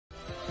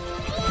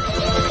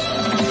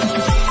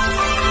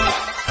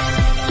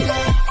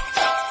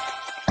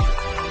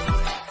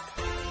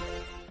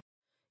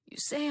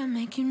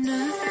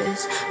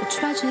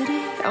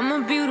tragedy, I'm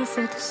a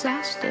beautiful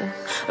disaster,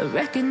 a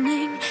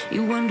reckoning.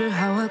 You wonder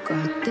how I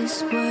got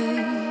this way.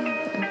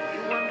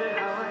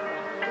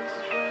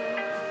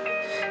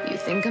 You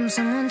think I'm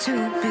someone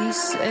to be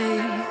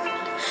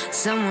saved,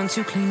 someone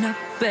to clean up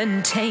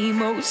and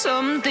tame. Oh,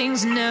 some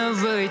things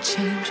never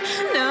change,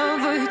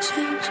 never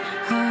change.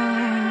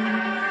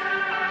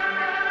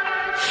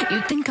 You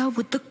think I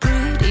would look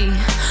pretty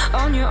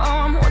on your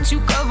arm once you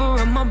cover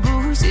up my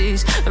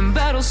bruises and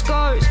battle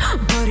scars,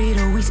 but it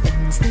always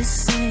ends the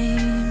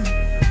same.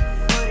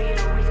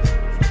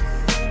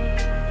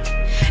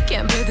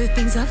 Can't bear the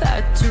things I've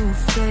had to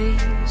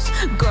face,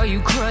 got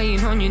you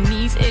crying on your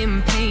knees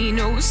in pain.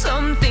 Oh,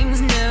 some things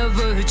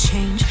never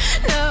change,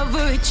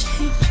 never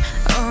change.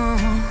 Oh,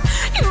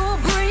 you'll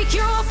break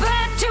your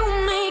back to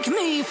make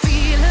me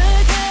feel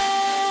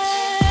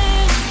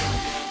again,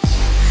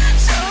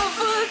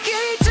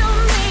 suffocate to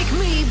make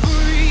me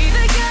breathe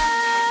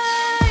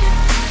again,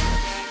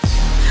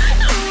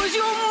 lose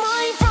your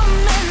mind from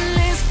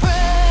endless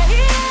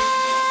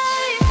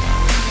pain.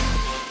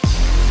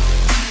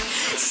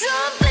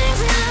 Some things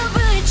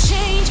never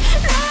change,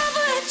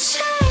 never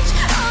change.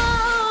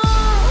 Oh,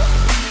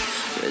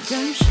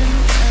 redemption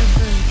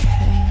never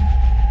came.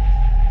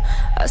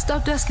 I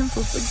stopped asking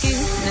for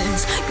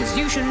forgiveness, cause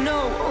you should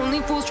know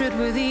only fools tread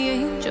where the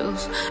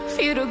angels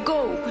fear to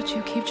go, but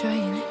you keep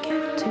trying to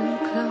get too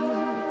close.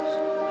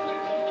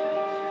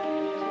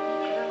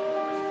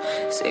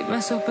 Save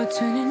myself by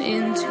turning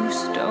into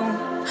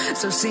stone,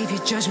 so save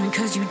your judgment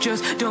cause you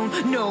just don't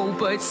know.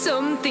 But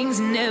some things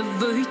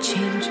never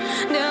change,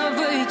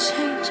 never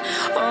change.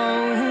 Oh,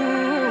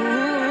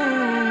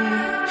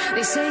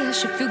 they say I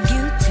should feel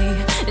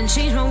guilty and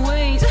change my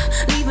ways,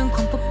 leaving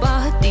crumpled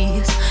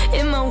bodies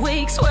in my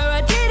wake. Swear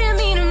I didn't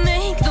mean to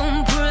make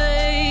them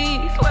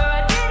break, swear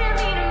I didn't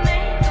mean to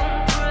make them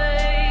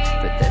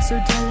break. But they're so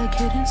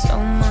delicate and so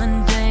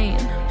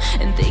mundane,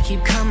 and they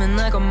keep coming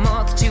like a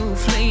moth to a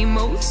flame.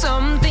 Oh,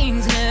 some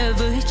things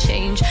never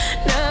change,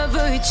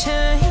 never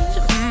change.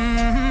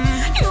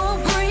 You'll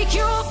break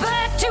your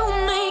back to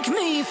make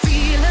me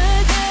feel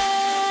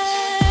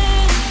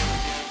again,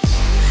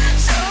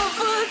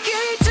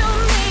 suffocate to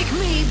make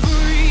me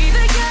breathe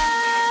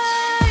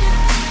again,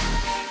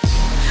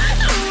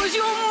 lose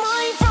your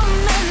mind from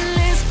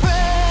endless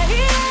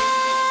pain.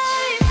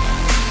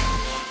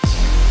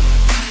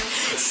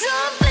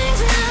 Some things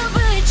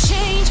never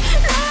change,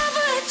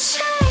 never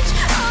change.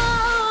 Oh,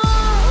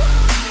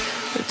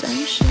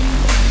 redemption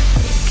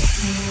never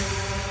came.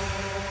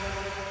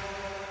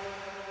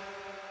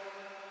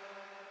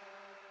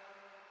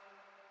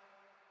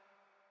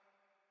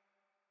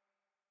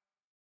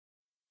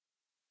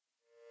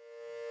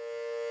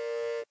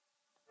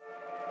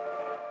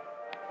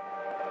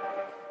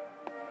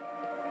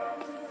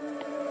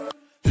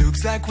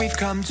 Looks like we've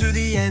come to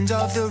the end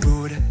of the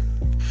road.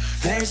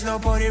 There's no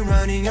point in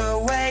running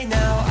away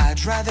now.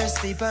 I'd rather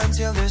sleep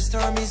until the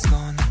storm is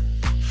gone.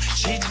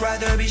 She'd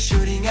rather be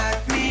shooting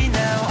at me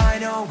now. I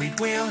know it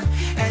will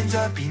end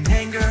up in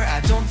anger. I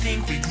don't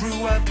think we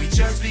grew up, we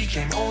just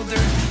became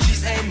older.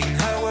 She's aiming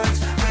her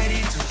words,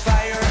 ready to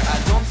fire.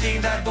 I don't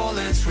think that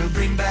bullets will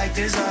bring back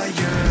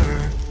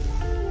desire.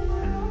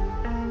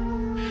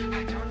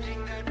 I don't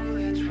think that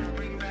bullets will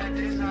bring back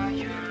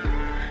desire.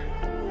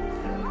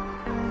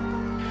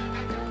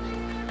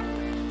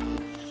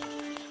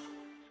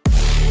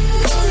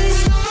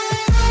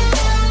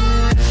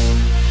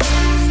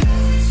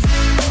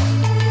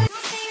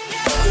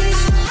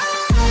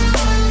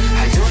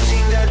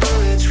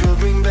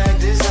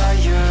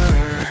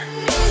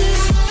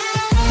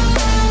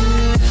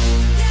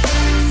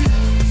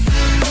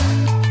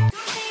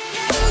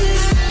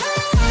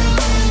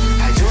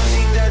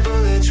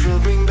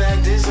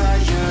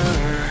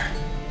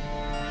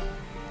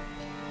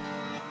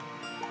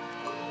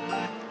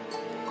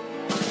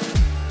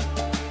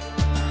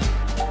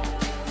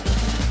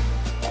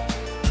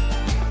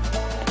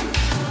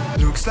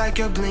 Looks like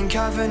a blink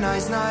of an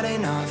eye's not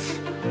enough.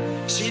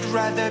 She'd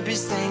rather be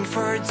staying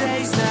for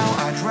days now.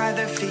 I'd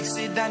rather fix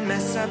it than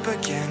mess up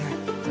again.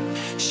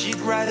 She'd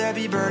rather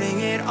be burning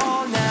it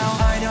all now.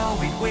 I know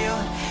it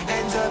will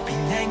end up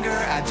in anger.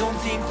 I don't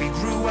think we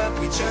grew up,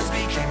 we just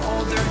became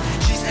older.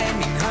 She's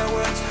aiming her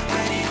words,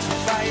 ready to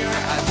fire.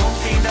 I don't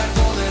think that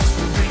bullets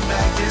will bring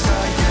back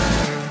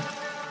desire.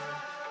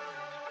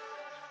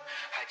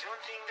 I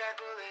don't think that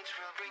bullets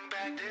will bring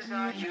back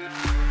desire.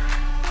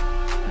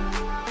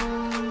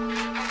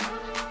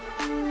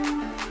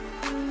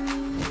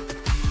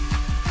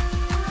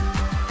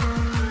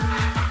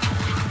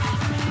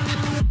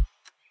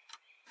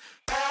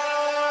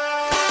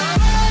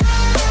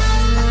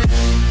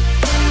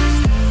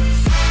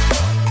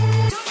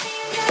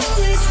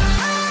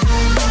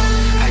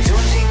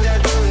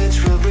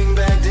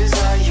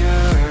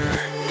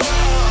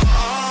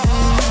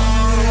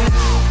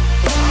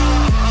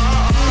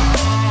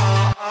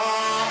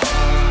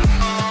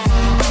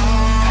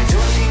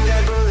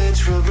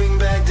 Bring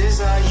back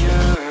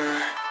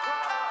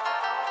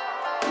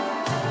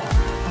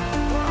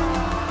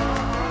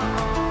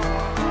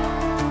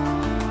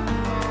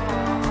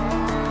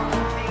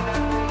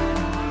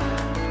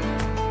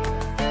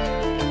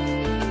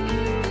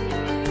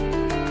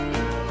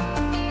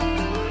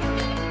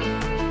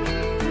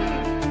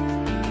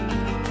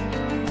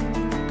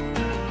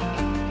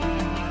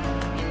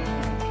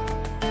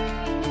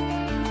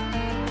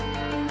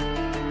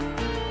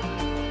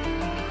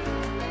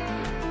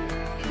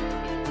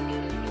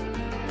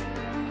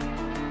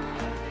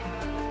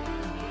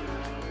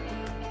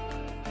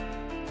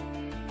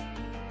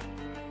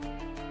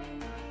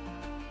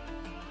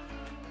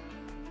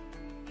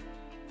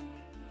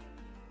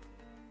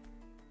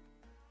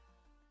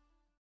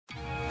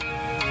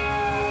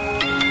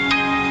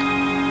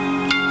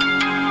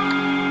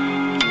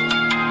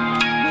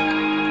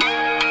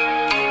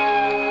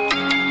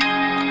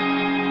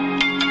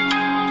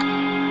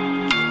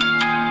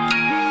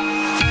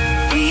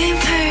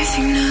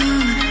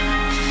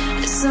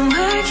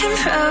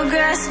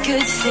progress,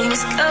 good things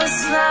go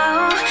slow.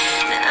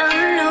 And I'm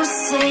no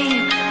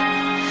saint.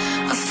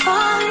 I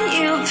fall and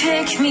you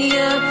pick me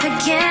up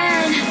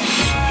again.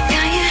 You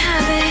got your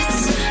habits,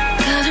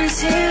 got them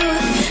too.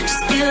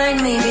 Just feel like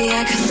maybe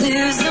I could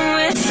lose them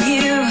with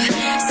you.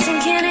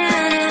 Sinking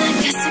in, and I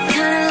guess I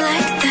kinda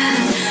like that.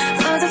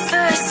 For the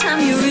first time,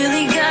 you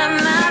really got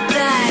my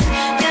back.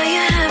 Got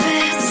your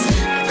habits,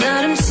 got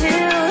them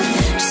too.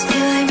 Just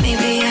feel like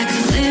maybe I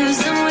could lose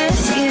them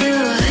with you.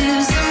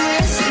 Lose them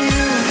with you,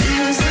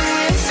 lose them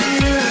with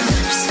you.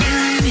 Just feel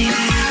like maybe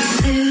I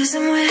could lose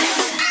them with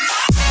you.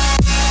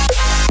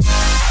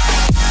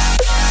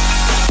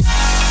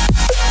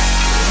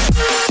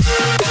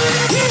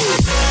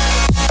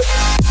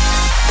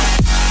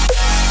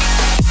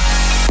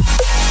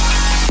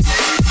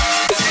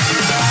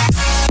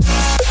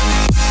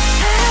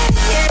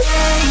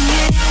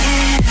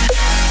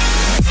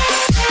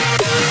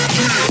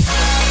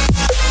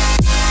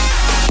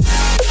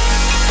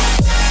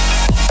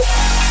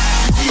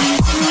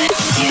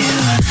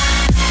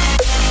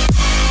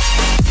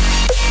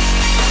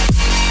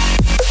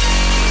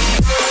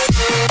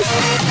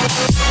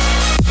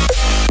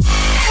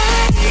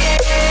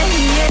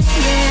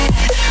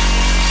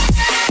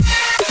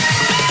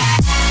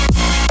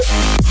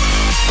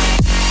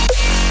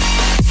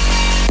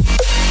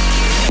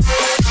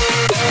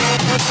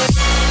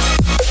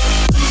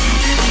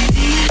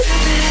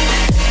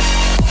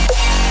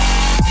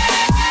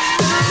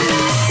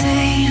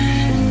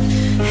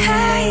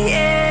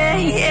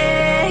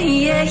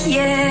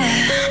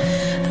 Yeah.